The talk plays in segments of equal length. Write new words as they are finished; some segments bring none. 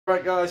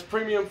Alright guys,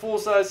 premium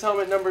full-size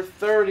helmet number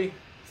 30.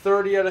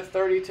 30 out of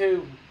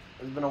 32.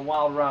 It's been a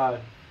wild ride.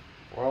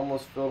 We're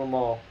almost filled them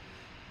all.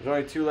 There's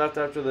only 2 left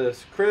after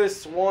this.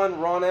 Chris 1,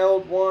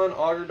 Ronald 1,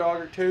 Auger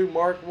Dogger 2,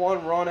 Mark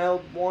 1,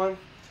 Ronald 1,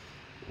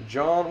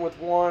 John with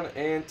 1,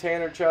 and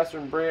Tanner, Chester,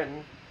 and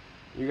Branton.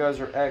 You guys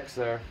are X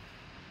there.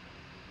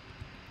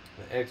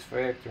 The X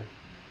Factor.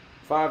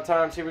 5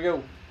 times, here we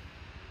go.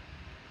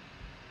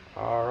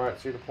 Alright,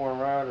 see the point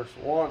riders.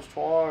 Once,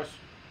 twice,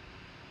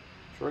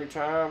 3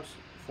 times,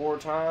 4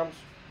 times,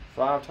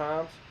 5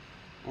 times.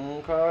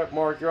 Okay,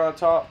 Mark, you're on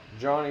top.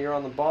 Johnny, you're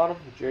on the bottom.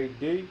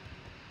 JD.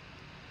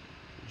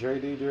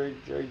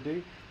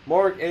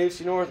 Mark,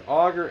 AFC North.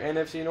 Auger,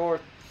 NFC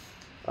North.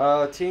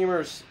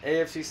 Teamers,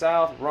 AFC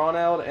South.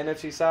 Ronald,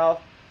 NFC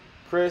South.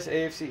 Chris,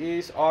 AFC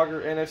East.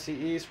 Auger, NFC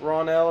East.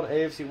 Ronald,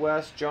 AFC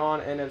West. John,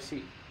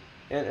 NFC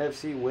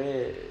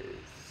West.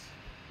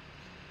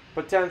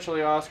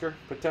 Potentially, Oscar.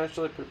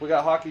 Potentially. We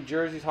got hockey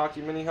jerseys,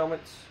 hockey mini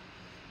helmets.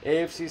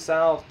 AFC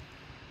South.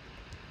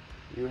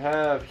 You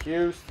have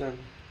Houston,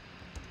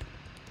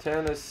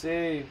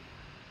 Tennessee,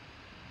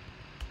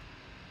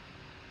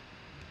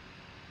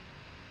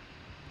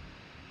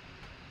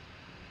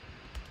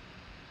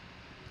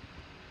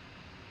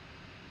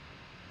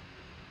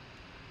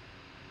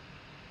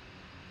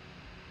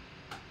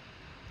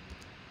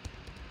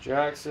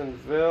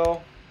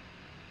 Jacksonville,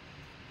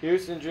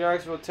 Houston,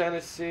 Jacksonville,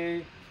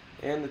 Tennessee,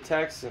 and the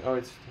Texans. Oh,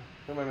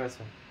 who am I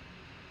missing?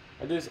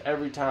 I do this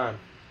every time.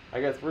 I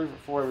got 3 for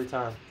 4 every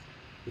time.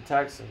 The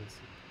Texans,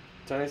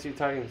 Tennessee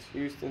Titans,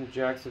 Houston,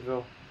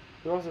 Jacksonville.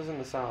 Who else is in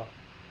the South?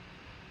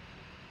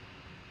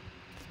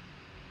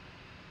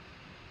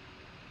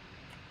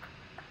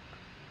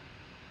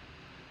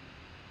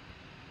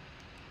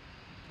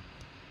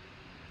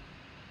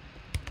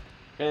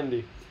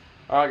 Indy.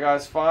 All right,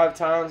 guys. 5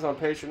 times. I'll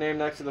paste your name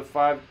next to the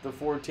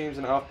 4 teams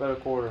in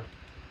alphabetical order.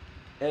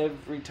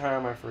 Every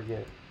time I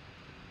forget.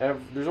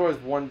 There's always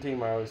 1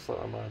 team I always slip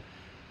my mind.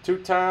 2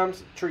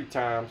 times, 3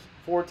 times,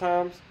 4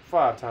 times,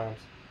 5 times.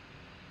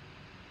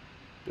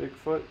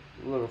 Bigfoot,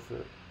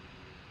 Littlefoot.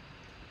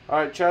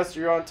 Alright, Chester,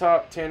 you're on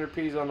top. Tanner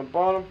P's on the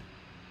bottom.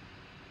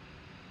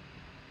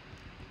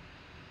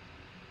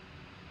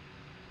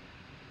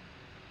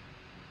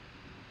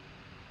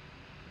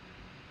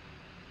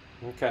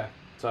 Okay,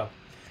 so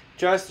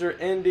Chester,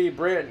 Indy,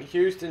 Branton,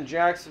 Houston,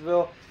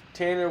 Jacksonville,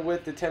 Tanner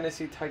with the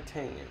Tennessee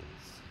Titans.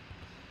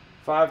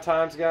 5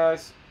 times,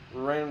 guys.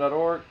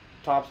 Random.org.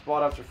 Top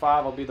spot after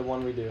 5 will be the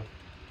one we do.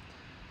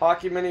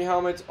 Hockey mini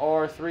helmets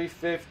are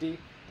 $350.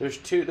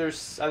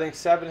 There's I think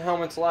 7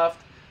 helmets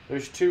left.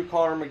 There's 2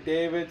 Connor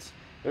McDavids.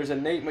 There's a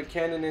Nate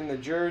McKinnon in the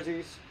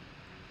jerseys.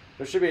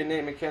 There should be a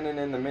Nate McKinnon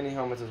in the mini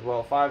helmets as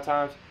well. 5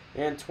 times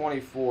and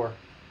 24.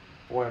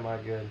 Boy, am I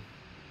good.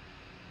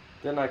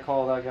 Didn't I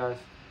call that, guys?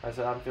 I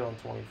said I'm feeling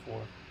 24.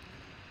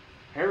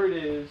 Here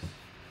it is.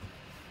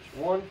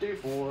 1, 2,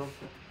 4.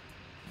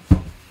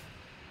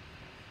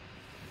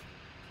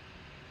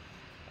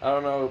 I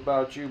don't know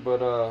about you,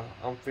 but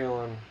I'm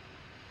feeling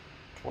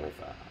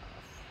 25.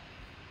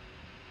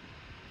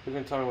 Who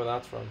can tell me where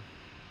that's from?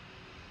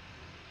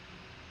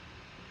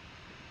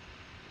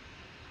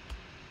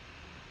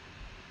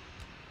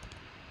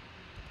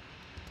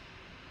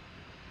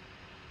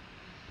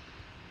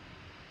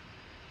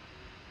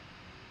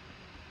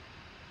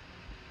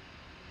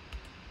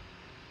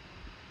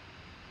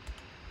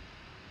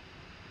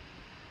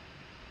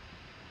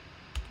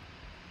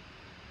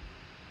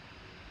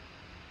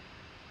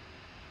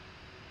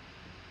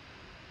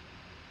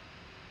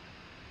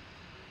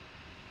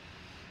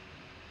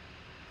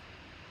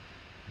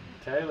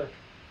 Taylor.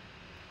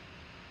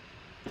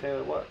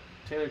 Taylor what?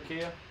 Taylor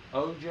Kia?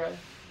 OJ?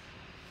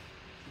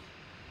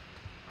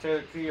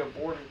 Taylor Kia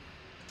Borden.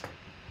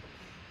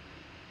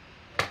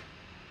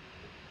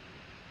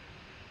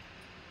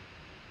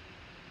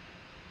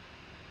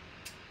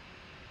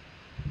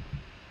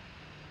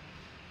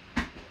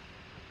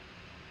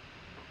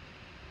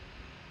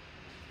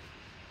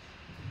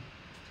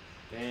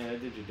 Dang, I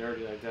did you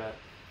dirty like that.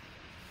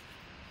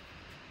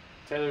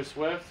 Taylor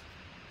Swift?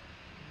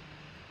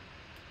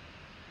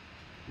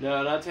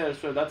 No, not Taylor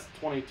Swift. That's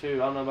 22.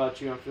 I don't know about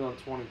you. I'm feeling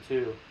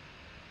 22.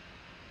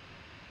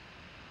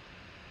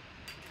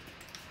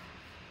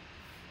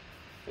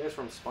 I think it's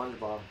from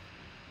SpongeBob.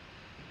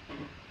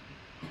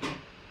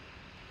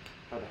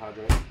 Had to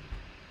hydrate.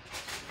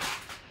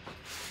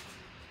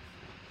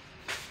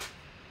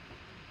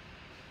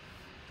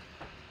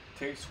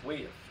 T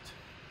Swift.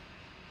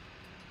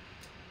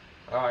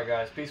 Alright,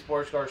 guys.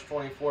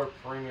 P-SPORTSCARDS24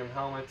 premium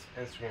helmets.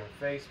 Instagram,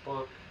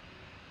 Facebook.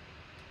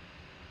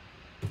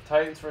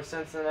 Titans for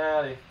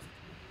Cincinnati.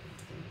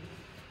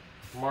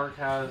 Mark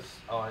has...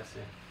 Oh, I see.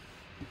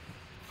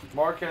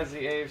 Mark has the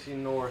AFC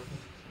North.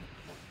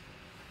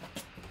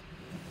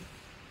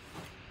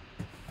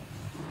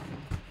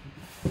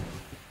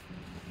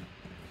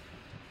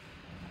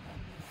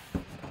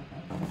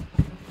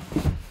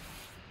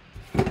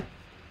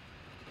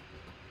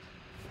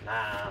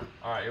 Nah.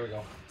 Alright, here we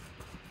go.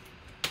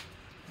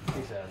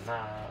 He said,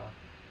 nah.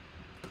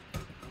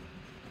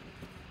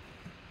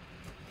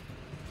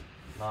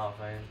 Nah,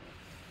 fam.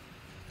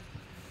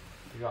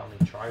 You got me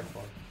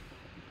trifling.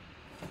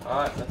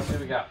 Alright, let's see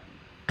what we got.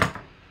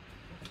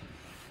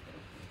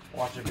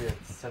 Watch it be a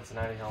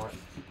Cincinnati helmet.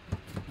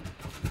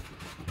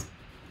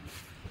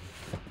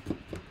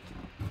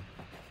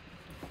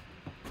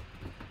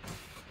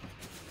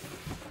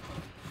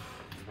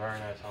 Very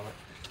nice helmet.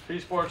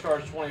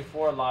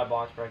 P-SPORTSCARDS24 live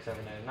box breaks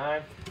every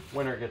 99.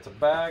 Winner gets a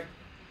bag.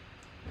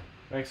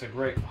 Makes a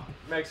great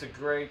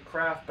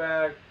craft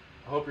bag.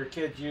 I hope your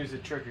kids use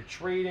it trick or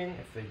treating.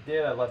 If they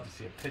did, I'd love to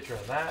see a picture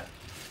of that.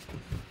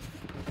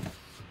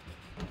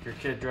 If your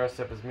kid dressed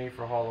up as me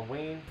for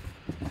Halloween,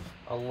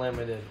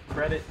 unlimited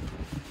credit.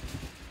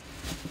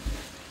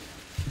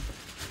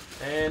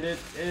 And it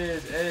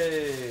is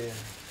a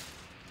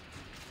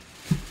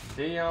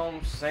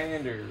Deion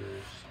Sanders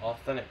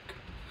authentic.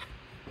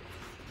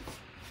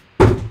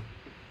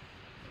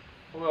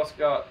 Who else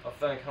got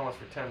authentic helmets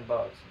for $10?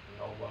 Nobody.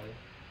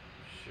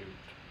 Shoot.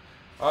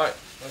 Alright,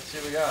 let's see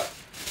what we got.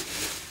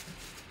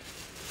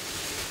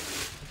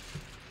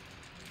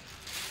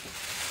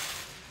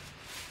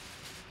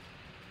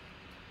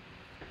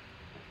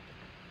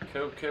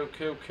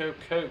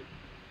 Cool.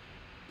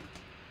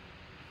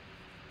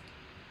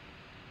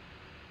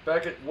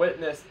 Beckett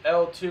Witness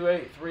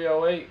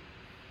L28308.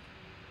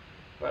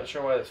 Not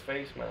sure why this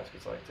face mask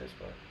is like this,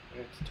 but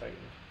it's tightened.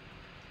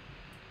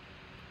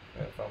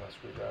 I found that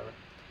screwdriver.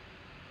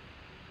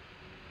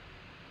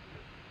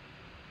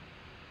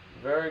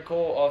 Very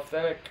cool,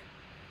 authentic.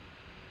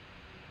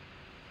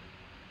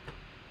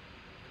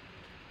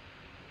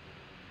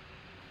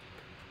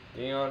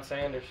 Deion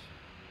Sanders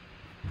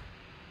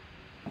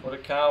for the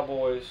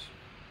Cowboys.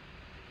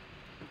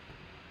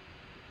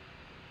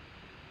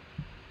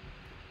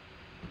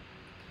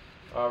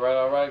 All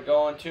right.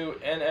 Going to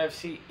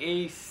NFC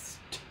East.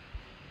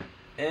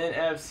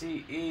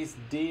 NFC East,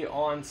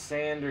 Deion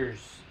Sanders,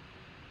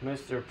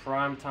 Mr.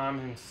 Primetime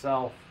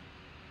himself.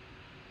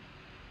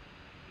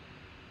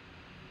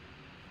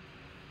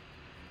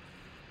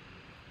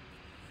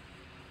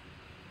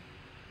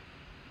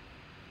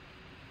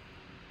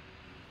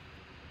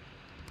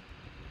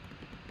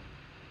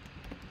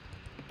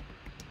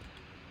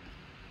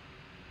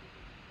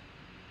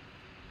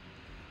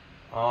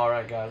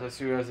 Alright guys, let's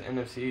see who has the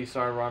NFC East.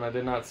 Sorry Ron, I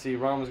did not see.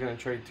 Ron was going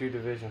to trade 2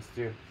 divisions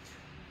too.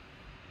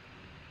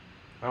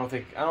 I don't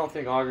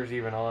think Augur's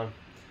even on.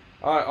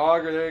 Alright,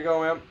 Augur, there you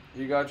go, man.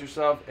 You got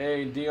yourself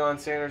a Deion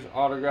Sanders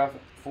autograph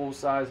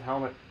full-size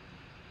helmet.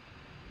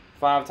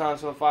 5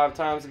 times for the 5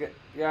 times,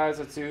 guys.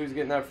 Let's see who's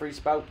getting that free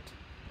spout.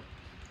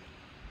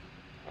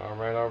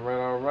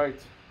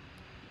 Alright.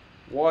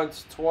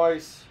 Once,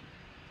 twice,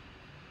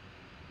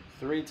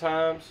 3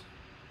 times,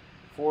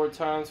 4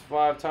 times,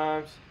 5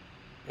 times.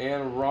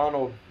 And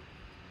Ronald.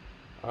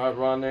 Alright,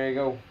 Ron, there you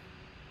go.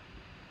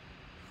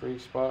 Free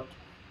spot.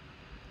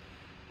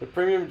 The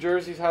premium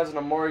jerseys has an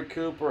Amari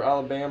Cooper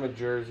Alabama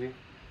jersey.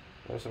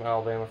 There's some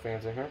Alabama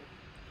fans in here.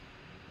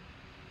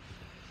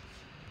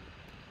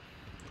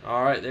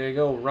 Alright, there you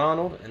go,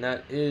 Ronald. And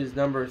that is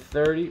number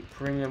 30,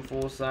 premium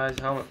full-size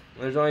helmet.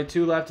 There's only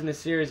 2 left in the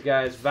series,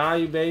 guys.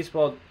 Value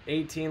Baseball,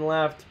 18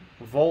 left.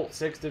 Volt,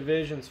 6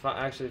 divisions.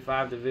 Actually,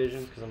 5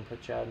 divisions, because I'm going to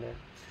put Chad in there.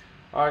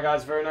 Alright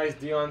guys, very nice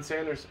Deion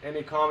Sanders.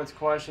 Any comments,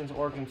 questions,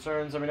 or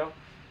concerns, let me know.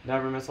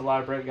 Never miss a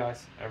live break,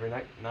 guys. Every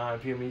night, 9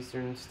 p.m.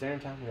 Eastern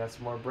Standard Time. We got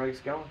some more breaks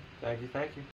going. Thank you.